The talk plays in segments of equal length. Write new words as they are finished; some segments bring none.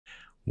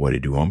What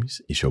it do,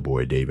 homies? It's your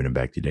boy Dave, and I'm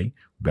back today.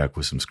 We're back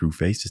with some Scru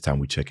Face. This time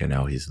we're checking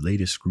out his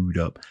latest Screwed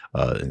Up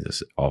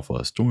off a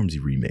Stormzy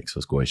remix.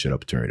 Let's go ahead, shut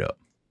up, and turn it up.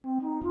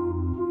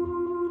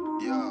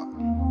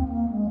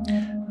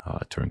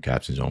 Turn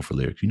captions on for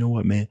lyrics. You know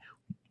what, man?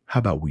 How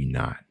about we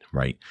not?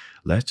 Right?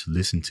 Let's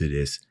listen to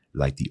this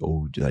like the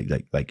old,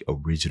 like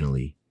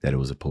originally that it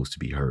was supposed to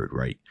be heard,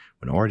 right?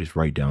 When artists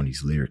write down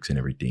these lyrics and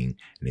everything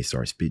and they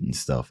start spitting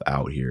stuff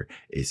out here,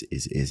 it's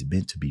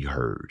meant to be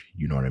heard.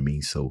 You know what I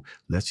mean? So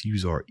let's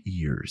use our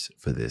ears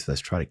for this.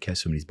 Let's try to catch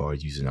some of these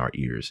bars using our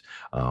ears.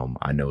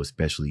 I know,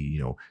 especially, you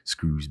know,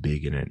 Scru's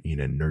big in a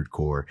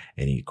nerdcore,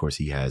 and of course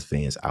he has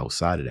fans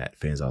outside of that.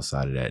 Fans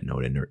outside of that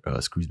know that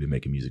Scru's been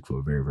making music for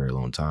a very, very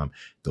long time.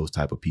 Those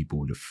type of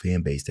people, the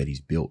fan base that he's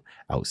built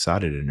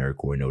outside of the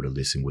nerdcore, know to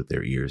listen with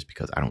their ears,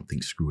 because I don't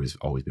think Scru has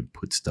always been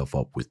put stuff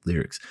up with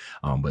lyrics.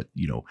 But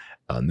you know,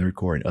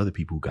 nerdcore and other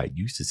people who got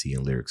used to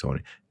seeing lyrics on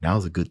it,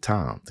 now's a good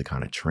time to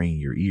kind of train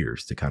your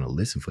ears to kind of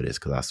listen for this,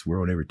 because I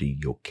swear on everything,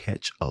 you'll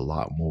catch a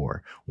lot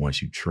more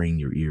once you train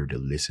your ear to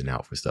listen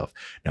out for stuff.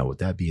 Now, with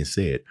that being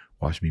said,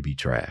 watch me be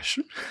trash.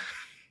 Shout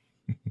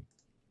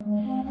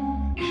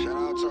out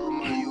to all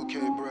my UK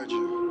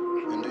brethren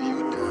and the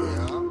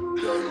UK, y'all.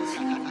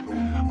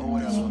 Or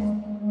whatever.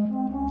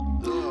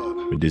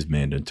 But this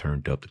man done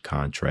turned up the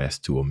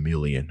contrast to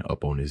 1,000,000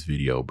 up on this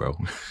video, bro.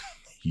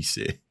 He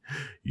said,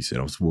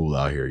 I'm swole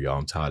out here, y'all.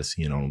 I'm tired of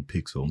seeing on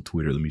pics on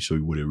Twitter. Let me show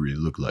you what it really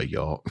look like,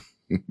 y'all.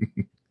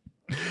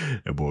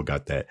 That boy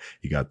got that.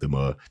 He got them,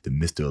 the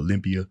Mr.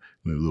 Olympia,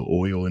 with a little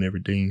oil and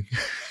everything.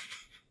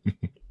 Big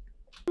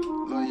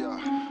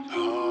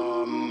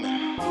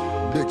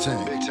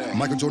tank.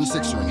 Michael Jordan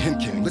 6 ring, him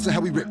king. Listen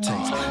how we rip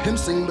tanks. Him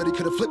sing, but he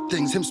could have flipped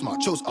things. Him smart,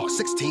 chose all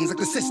 16s like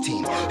the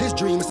 16. His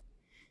dream is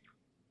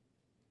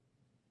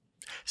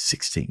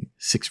 16,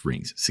 6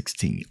 rings,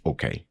 16.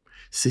 Okay.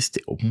 Sister.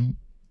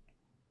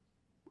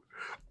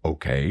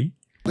 Okay.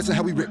 Listen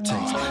how we rip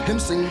tanks. Him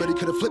sing, but he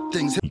could have flipped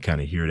things. You kind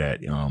of hear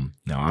that. Now,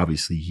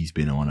 obviously, he's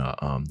been on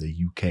the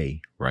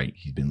UK, right?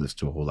 He's been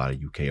listening to a whole lot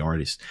of UK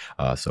artists.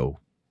 So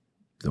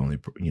the only,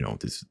 you know,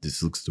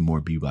 this looks to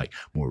more be like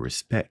more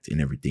respect and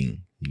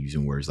everything,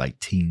 using words like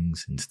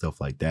tings and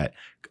stuff like that.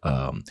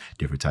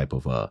 Different type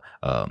of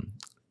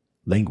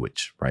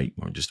language, right?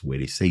 Or just the way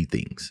they say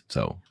things.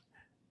 So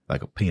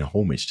like paying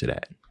homage to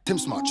that. Tim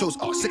Smart chose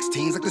all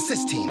 16s like the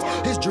 16.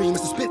 His dream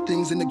is to spit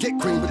things and to get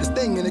cream with his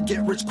thing and to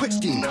get rich quick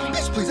scheme.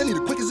 Bitch, please, I need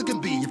it quick as it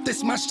can be. If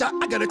this my shot,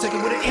 I gotta take it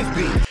with an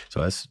FB.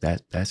 So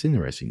that's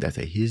interesting. That's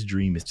that his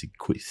dream is to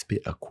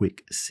spit a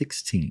quick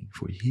 16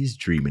 for his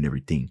dream and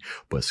everything.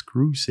 But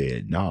Scru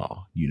said,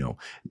 nah, you know,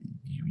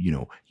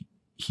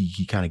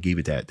 he kind of gave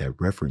it that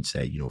reference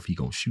that, you know, if he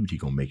gonna shoot, he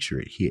gonna make sure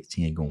it hits.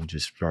 He ain't gonna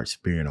just start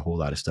spraying a whole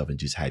lot of stuff and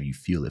just have you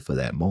feel it for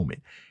that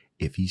moment.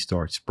 If he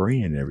starts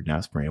spraying and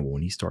not spraying, well,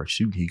 when he starts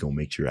shooting, he gonna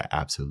make sure to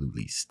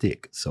absolutely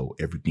stick. So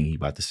everything he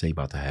about to say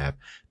about to have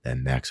that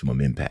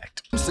maximum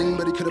impact. Sing,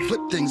 but he could have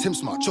flipped things. Him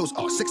smart, chose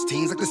all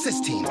 16s like the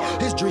 16.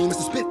 His dream is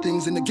to spit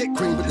things and to get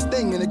cream with his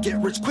thing and to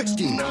get rich quick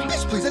scheme.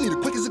 Bitch, please, I need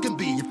it quick as it can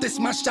be. If this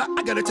my shot,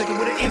 I gotta take it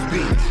with an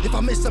FB. If I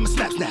miss, I'ma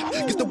snap.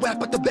 Get the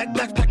whap out the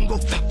backpack and go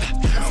fap.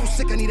 I'm so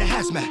sick, I need a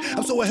hazmat.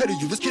 I'm so ahead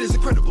of you. This kid is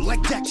incredible,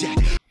 like Jack.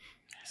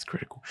 It's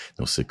critical.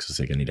 No sick.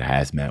 I need a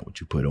hazmat, what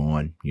you put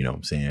on, you know what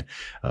I'm saying?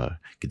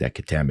 Get that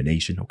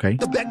contamination, okay?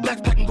 The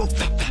backpack and go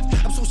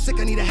fap. I'm so sick,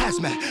 I need a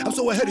hazmat. I'm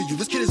so ahead of you.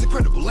 This kid is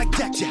incredible, like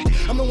Jack.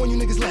 I'm the one you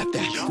niggas laughed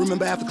at.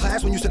 Remember after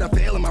class when you said I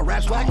fail and my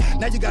rap's whack?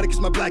 Now you gotta kiss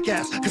my black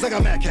ass, cause I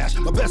got mad cash.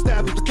 My best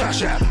ad was the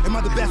cash app. Am I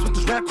the best with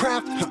this rap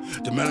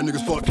craft? The matter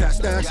niggas forecast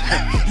stacks.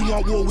 You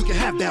want war, we can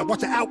have that.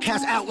 Watch the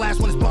outcast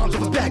outlast when it's bombs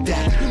over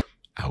Baghdad.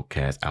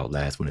 Outcast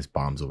outlast when it's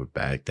bombs over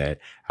Baghdad.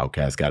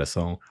 Outcast got a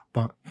song.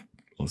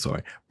 I'm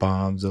sorry,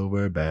 bombs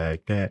over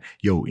Baghdad.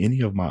 Yo, any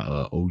of my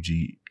OG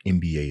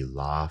NBA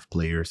live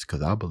players,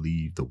 because I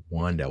believe the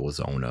one that was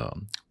on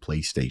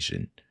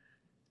PlayStation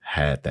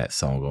had that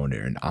song on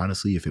there. And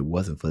honestly, if it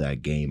wasn't for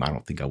that game, I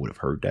don't think I would have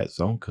heard that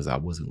song, because I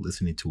wasn't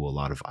listening to a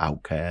lot of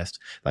Outkast.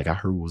 Like, I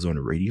heard it was on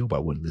the radio, but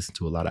I wouldn't listen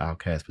to a lot of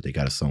Outkast. But they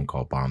got a song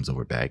called Bombs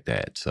Over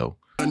Baghdad. So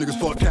niggas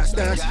forecast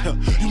stacks.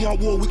 You want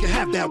war, we can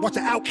have that. Watch the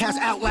outcast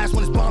outlast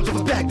when it's bombs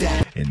over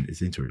Baghdad. And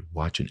it's interesting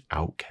watching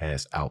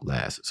Outkast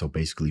outlast. So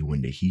basically,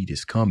 when the heat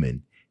is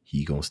coming,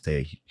 he gonna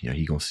stay. You know,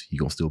 he gonna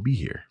still be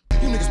here.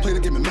 You niggas play the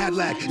game in mad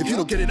lag. If you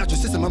don't get it out your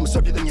system, I'ma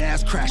serve you, then your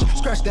ass crash.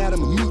 Scratch that,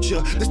 I'ma mute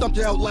ya. They stomped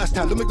you out last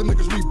time, don't make them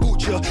niggas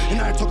reboot ya. And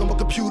I ain't talking about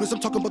computers,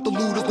 I'm talking about the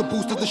looters, the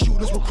boosters, the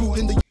shooters,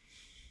 recruiting the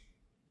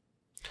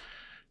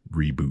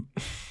reboot.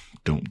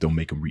 Don't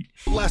make them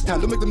last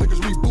time, don't make them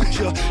niggas reboot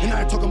ya. And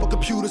I ain't talking about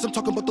computers, I'm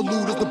talking about the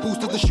looters, the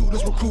boosters, the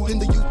shooters, recruiting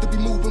the youth to be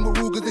moving with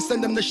Rugers. They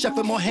send them to chef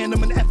them or hand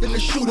them an F and they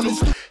shoot them.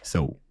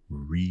 So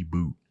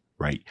reboot,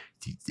 right?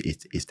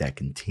 It's that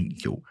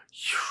continual,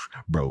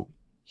 bro.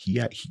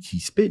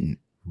 He's spitting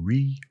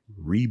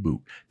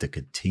reboot, the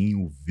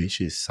continual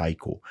vicious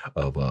cycle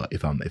of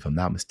if I'm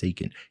not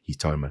mistaken, he's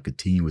talking about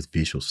continuous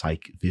vicious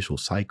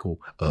cycle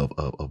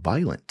of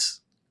violence,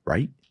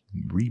 right?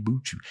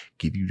 reboot you,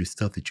 give you the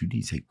stuff that you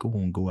need. Say,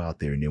 go out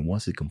there. And then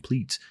once it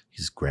completes,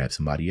 just grab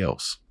somebody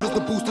else. The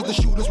boosters, the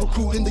shooters,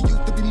 recruiting the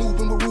youth to be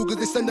moving with Rugas.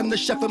 They send them to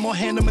chef and more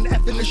hand them and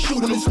effing and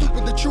shoot them. And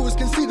stupid, the truest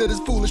can see that it's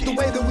foolish. The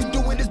way that we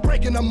do it is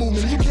breaking our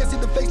movement. You can't see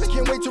the face, they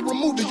can't wait to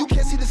remove it. You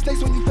can't see the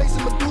snakes when you face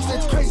a Medusa.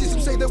 It's crazy,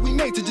 some say that we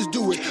made to just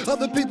do it.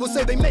 Other people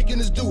say they making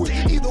us do it.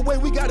 Either way,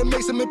 we gotta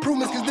make some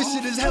improvements, cause this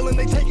shit is hell and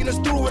they taking us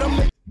through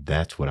it.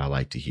 That's what I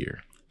like to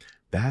hear.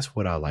 That's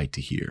what I like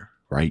to hear,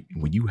 right?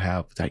 When you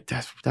have, like,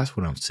 that's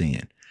what I'm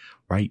saying,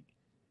 right?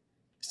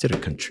 Instead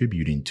of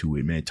contributing to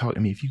it, man,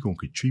 if you're going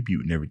to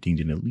contribute and everything,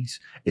 then at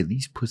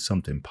least put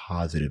something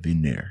positive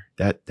in there.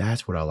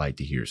 That's what I like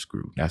to hear,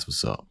 Scru. That's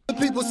what's up.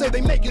 People say they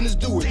making us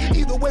do it.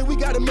 Either way, we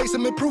got to make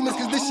some improvements,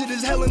 because this shit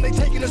is hell and they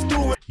taking us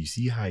through it. You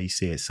see how he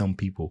said some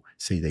people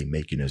say they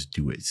making us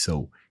do it.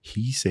 So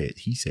he said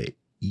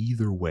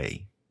either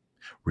way,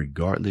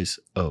 regardless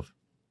of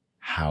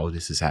how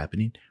this is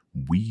happening,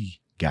 we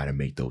got to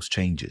make those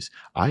changes.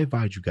 I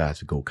advise you guys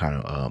to go kind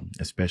of,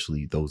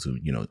 especially those who,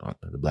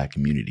 the black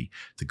community,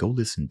 to go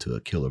listen to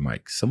Killer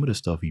Mike. Some of the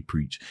stuff he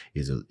preached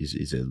is a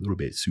little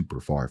bit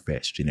super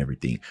far-fetched and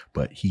everything,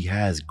 but he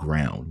has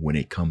ground when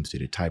it comes to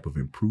the type of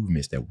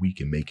improvements that we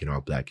can make in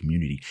our black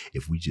community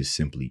if we just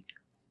simply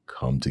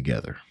come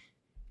together.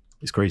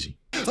 It's crazy.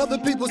 Other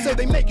people say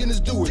they making us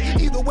do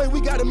it. Either way,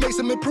 we got to make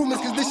some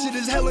improvements, because this shit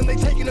is hell and they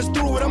taking us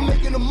through it. I'm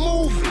making a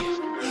movie.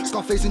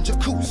 Scru Face in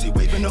jacuzzi,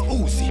 waving a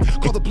Odysee.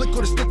 Call the blick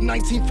or the stick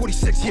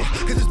 1946, yeah,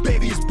 cause this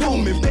baby is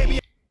booming, baby.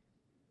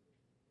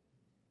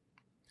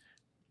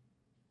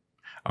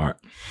 All right.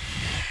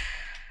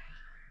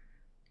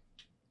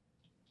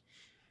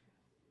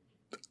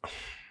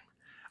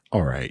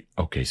 All right.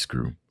 Okay,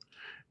 Scru.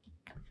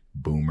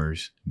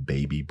 Boomers,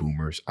 baby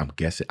boomers. I'm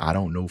guessing, I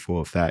don't know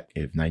for a fact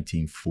if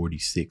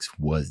 1946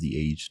 was the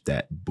age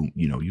that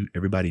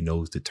everybody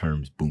knows the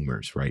terms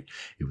boomers, right?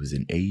 It was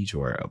an age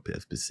or a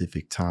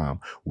specific time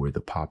where the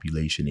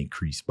population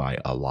increased by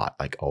a lot,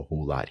 like a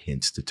whole lot,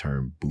 hence the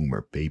term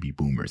boomer, baby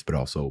boomers, but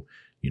also,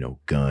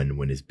 gun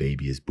when his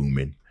baby is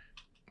booming.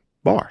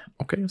 Bar.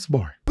 Okay, it's a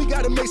bar. We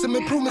gotta make some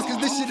improvements,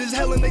 because this shit is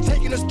hell and they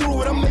taking us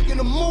through it. I'm making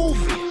a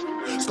movie.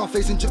 Scru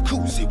Face in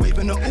jacuzzi,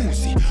 waving a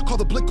Odysee. Call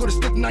the blick or the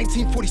stick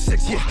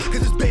 1946, yeah, cause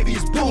this baby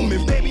is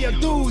booming, baby, I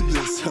do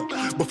this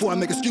before I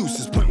make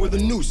excuses, point where the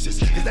noose is,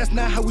 cause that's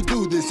not how we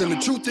do this. And the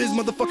truth is,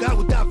 motherfucker, I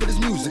would die for this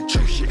music.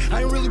 True shit,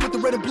 I ain't really with the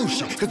red and blue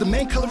shit, cause the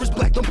main color is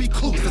black, don't be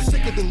clueless. I'm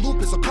sicker than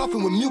lupus, or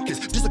coughing with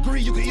mucus.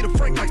 Disagree, you can eat a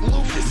Frank like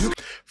Lucas.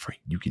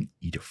 You can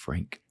eat a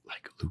Frank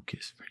like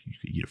Lucas. You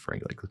can eat a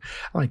Frank like Lucas.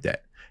 I like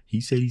that. He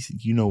said,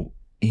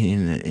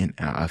 and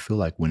I feel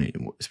like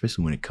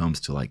especially when it comes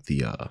to like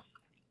the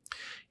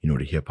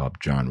the hip hop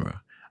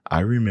genre. I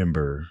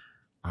remember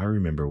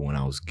when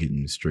I was getting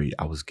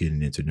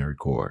into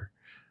nerdcore.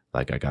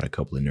 Like, I got a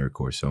couple of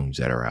nerdcore songs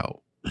that are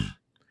out.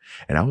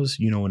 And I was,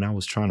 and I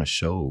was trying to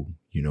show,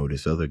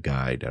 this other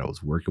guy that I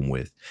was working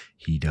with,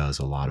 he does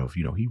a lot of,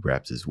 he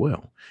raps as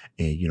well.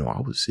 And,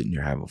 I was sitting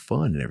there having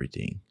fun and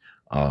everything.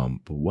 But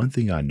one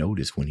thing I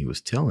noticed when he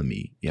was telling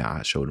me,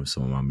 I showed him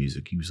some of my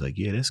music. He was like,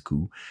 yeah, that's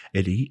cool.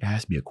 And he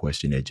asked me a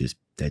question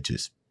that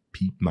just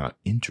piqued my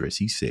interest.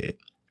 He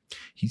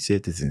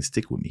said this and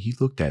stick with me. He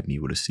looked at me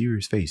with a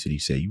serious face and he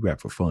said, you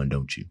rap for fun,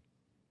 don't you?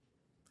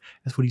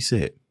 That's what he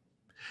said.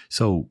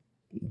 So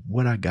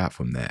what I got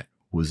from that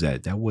was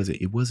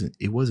it wasn't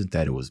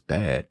that it was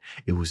bad.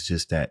 It was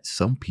just that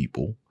some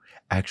people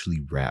actually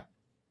rap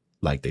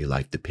like they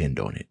depend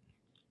on it.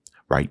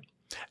 Right.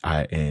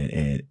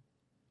 And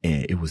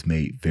it was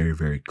made very,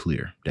 very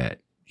clear that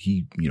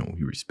he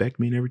respect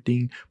me and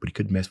everything, but he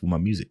couldn't mess with my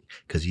music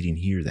because he didn't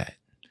hear that.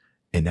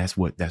 And that's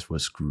what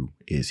Scru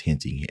is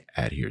hinting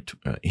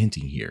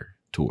here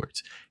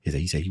towards, is that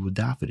he said he would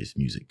die for this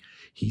music.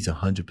 He's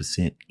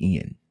 100%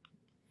 in.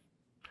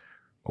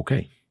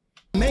 Okay.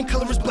 Main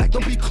color is black,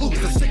 don't be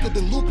clueless. Sicker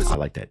than lupus. I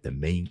like that. The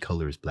main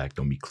color is black,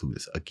 don't be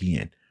clueless.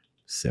 Again,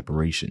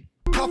 separation.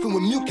 Coughing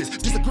with mucus.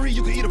 Disagree,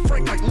 you can eat a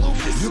Frank like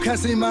Lucas. You can't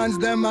see mine's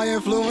them, my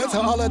influence.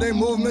 All of their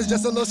movements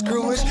just a little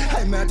screwish.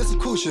 Hey man, that's some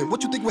cool shit.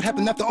 What you think would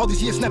happen after all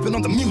these years snapping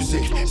on the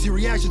music? See,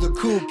 reaction to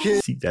cool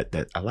kid. See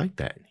that I like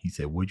that. He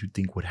said, what do you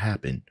think would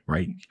happen?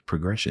 Right?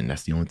 Progression.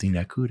 That's the only thing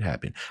that could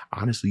happen.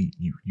 Honestly,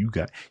 you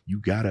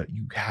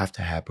have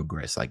to have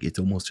progress. Like, it's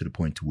almost to the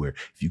point to where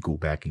if you go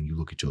back and you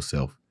look at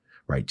yourself,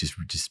 right? Just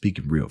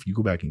speaking real. If you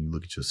go back and you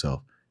look at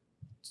yourself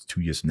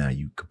 2 years from now,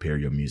 you compare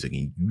your music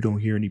and you don't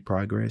hear any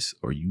progress,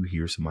 or you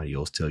hear somebody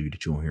else tell you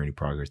that you don't hear any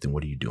progress, then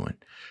what are you doing?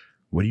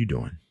 What are you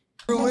doing?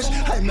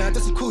 Hey man,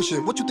 that's some cool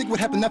shit. What you think would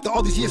happen after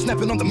all these years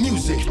snapping on the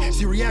music?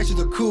 See, reaction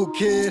to cool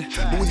kid.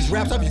 But with these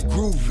raps, I be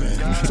grooving.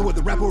 So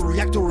whether rapper or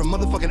reactor or a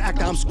motherfucking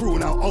actor, I'm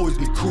screwing. I'll always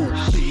be cool,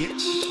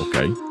 bitch.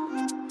 Okay.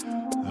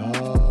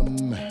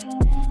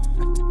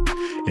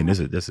 And this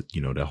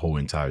the whole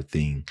entire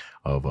thing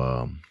of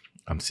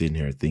I'm sitting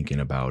here thinking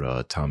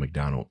about Tom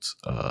McDonald's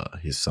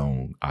his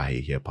song I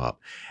Hate Hip Hop,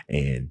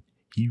 and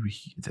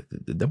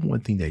the number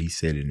one thing that he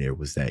said in there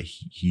was that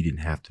he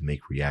didn't have to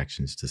make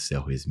reactions to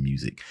sell his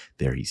music.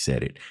 There, he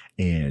said it.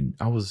 And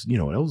I was, I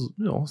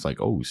was like,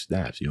 oh,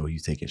 snaps.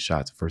 He's taking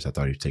shots. At first, I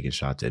thought he was taking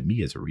shots at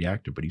me as a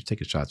reactor, but he was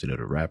taking shots at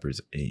other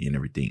rappers and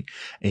everything.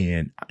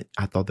 And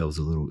I thought that was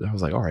I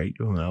was like, all right,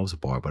 that was a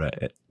bar,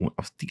 but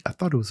I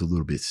thought it was a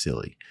little bit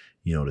silly,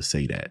 to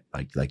say that,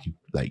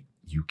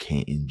 you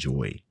can't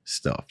enjoy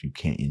stuff. You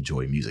can't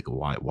enjoy music.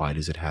 Why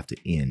does it have to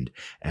end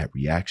at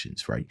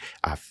reactions, right?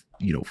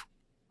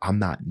 I'm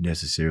not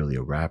necessarily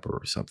a rapper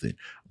or something,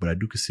 but I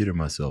do consider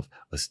myself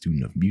a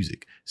student of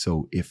music.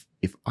 So if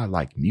I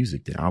like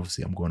music, then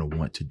obviously I'm going to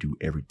want to do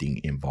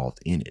everything involved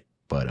in it.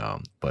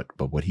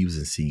 But what he was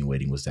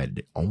insinuating was that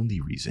the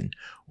only reason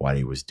why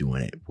they was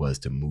doing it was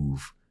to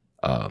move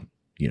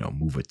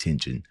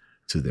attention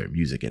to their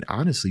music. And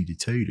honestly, to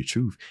tell you the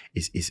truth,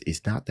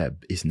 it's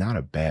not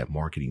a bad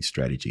marketing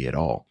strategy at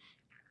all.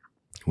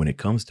 When it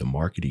comes to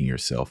marketing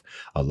yourself,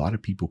 a lot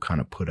of people kind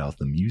of put out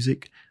the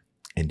music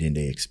and then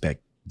they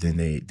expect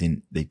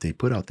they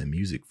put out the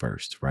music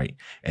first, right?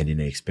 And then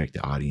they expect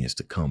the audience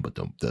to come. But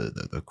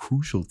the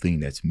crucial thing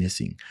that's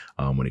missing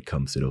when it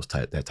comes to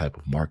that type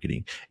of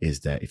marketing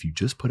is that if you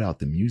just put out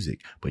the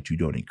music, but you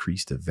don't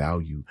increase the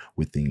value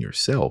within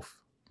yourself,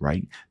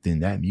 right, then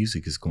that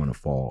music is going to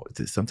fall.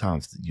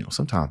 Sometimes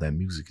that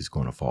music is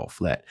going to fall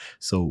flat.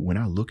 So when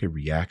I look at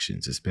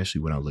reactions,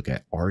 especially when I look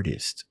at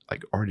artists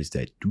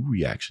that do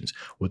reactions,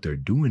 what they're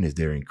doing is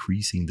they're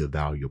increasing the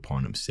value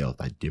upon themselves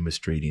by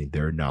demonstrating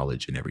their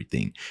knowledge and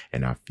everything.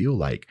 And I feel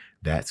like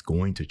that's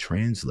going to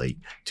translate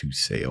to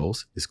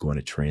sales. It's going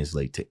to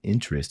translate to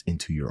interest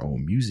into your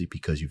own music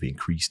because you've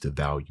increased the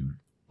value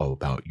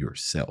about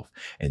yourself.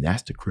 And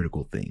that's the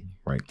critical thing,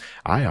 right?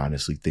 I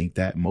honestly think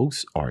that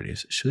most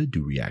artists should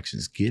do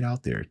reactions. Get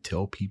out there,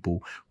 tell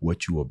people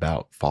what you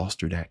about,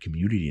 foster that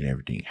community and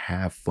everything,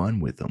 have fun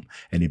with them.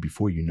 And then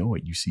before you know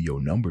it, you see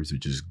your numbers are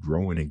just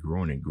growing and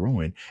growing and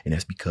growing. And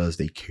that's because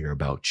they care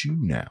about you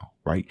now,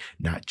 right?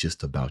 Not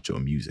just about your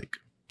music.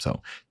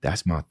 So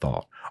that's my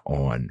thought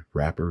on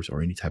rappers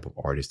or any type of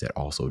artist that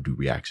also do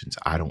reactions.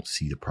 I don't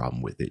see the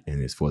problem with it.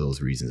 And it's for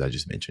those reasons I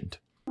just mentioned.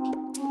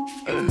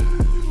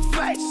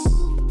 Face.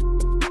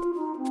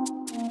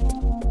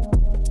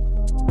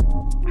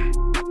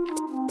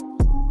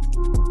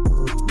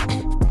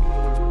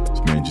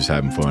 This man just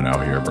having fun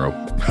out here, bro.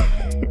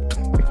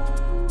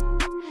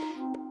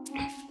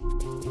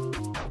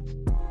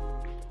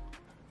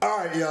 All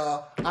right,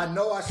 y'all. I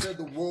know I said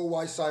the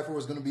Worldwide Cypher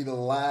was going to be the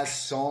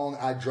last song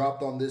I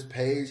dropped on this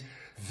page.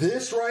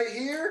 This right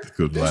here,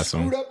 this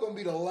Screwed Up gonna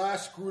be the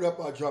last Screwed Up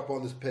I drop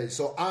on this page.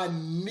 So I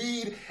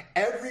need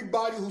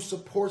everybody who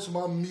supports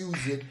my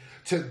music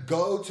to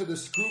go to the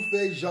Scru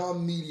Face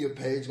Jean media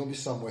page. It's gonna be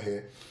somewhere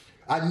here.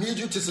 I need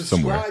you to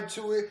subscribe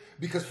to it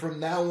because from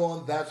now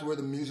on, that's where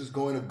the music's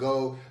going to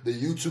go. The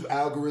YouTube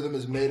algorithm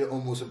has made it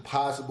almost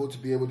impossible to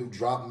be able to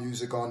drop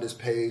music on this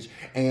page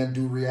and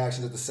do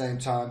reactions at the same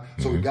time.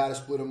 So we got to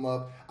split them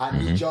up. I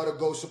need y'all to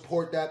go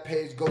support that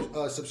page.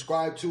 Go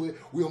subscribe to it.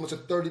 We almost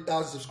at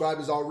 30,000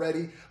 subscribers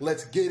already.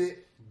 Let's get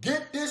it.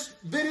 Get this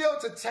video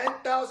to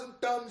 10,000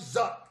 thumbs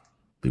up.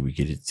 Did we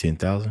get it to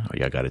 10,000? Oh,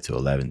 y'all got it to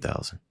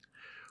 11,000.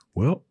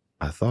 Well,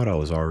 I thought I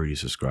was already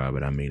subscribed,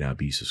 but I may not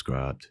be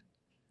subscribed.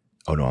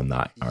 Oh, no, I'm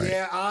not. All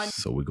right.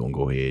 So we're going to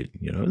go ahead,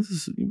 we're going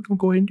to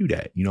go ahead and do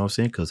that. You know what I'm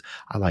saying? Because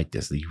I like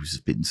this. He was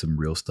spitting some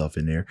real stuff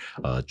in there,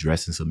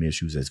 addressing some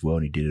issues as well.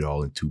 And he did it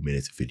all in 2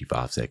 minutes and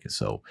 55 seconds.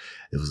 So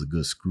it was a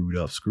good screwed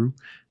up screw.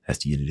 That's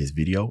the end of this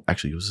video.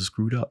 Actually, it was a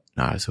screwed up.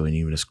 Nah, so it ain't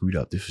even a screwed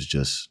up. This was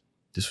just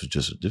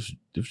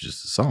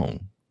a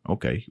song.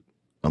 Okay.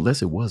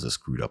 Unless it was a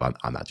screwed up.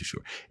 I'm not too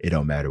sure. It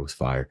don't matter. It was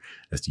fire.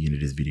 That's the end of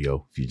this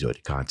video. If you enjoyed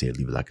the content,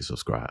 leave a like and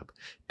subscribe.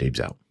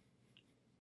 Dave's out.